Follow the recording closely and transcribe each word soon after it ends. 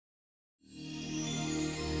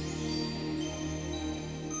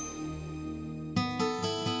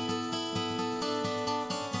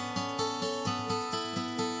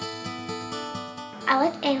I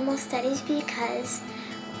like animal studies because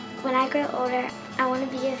when I grow older, I want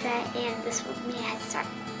to be a vet, and this will give me a head start.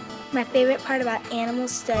 My favorite part about animal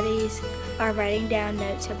studies are writing down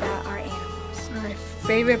notes about our animals. My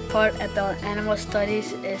favorite part about animal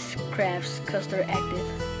studies is crafts because they're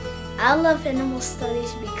active. I love animal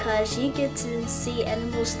studies because you get to see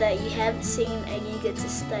animals that you haven't seen and you get to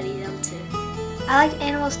study them too. I like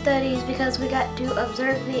animal studies because we got to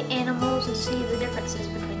observe the animals and see the differences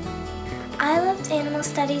between them. I loved animal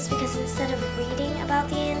studies because instead of reading about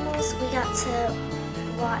the animals, we got to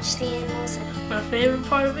watch the animals. My favorite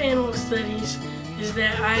part of animal studies is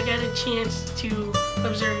that I got a chance to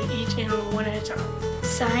observe each animal one at a time.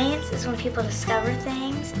 Science is when people discover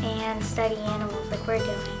things and study animals like we're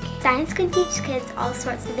doing. Science can teach kids all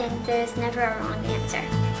sorts of things. There's never a wrong answer.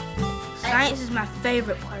 Science is my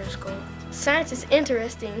favorite part of school. Science is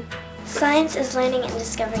interesting. Science is learning and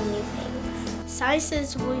discovering new things. Science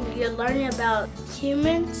is when you're learning about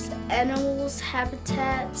humans, animals,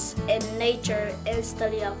 habitats, and nature and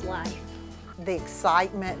study of life. The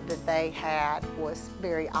excitement that they had was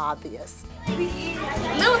very obvious. That's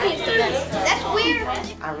weird.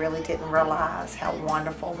 I really didn't realize how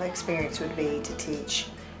wonderful the experience would be to teach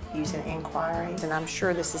using inquiry, and I'm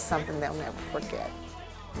sure this is something they'll never forget.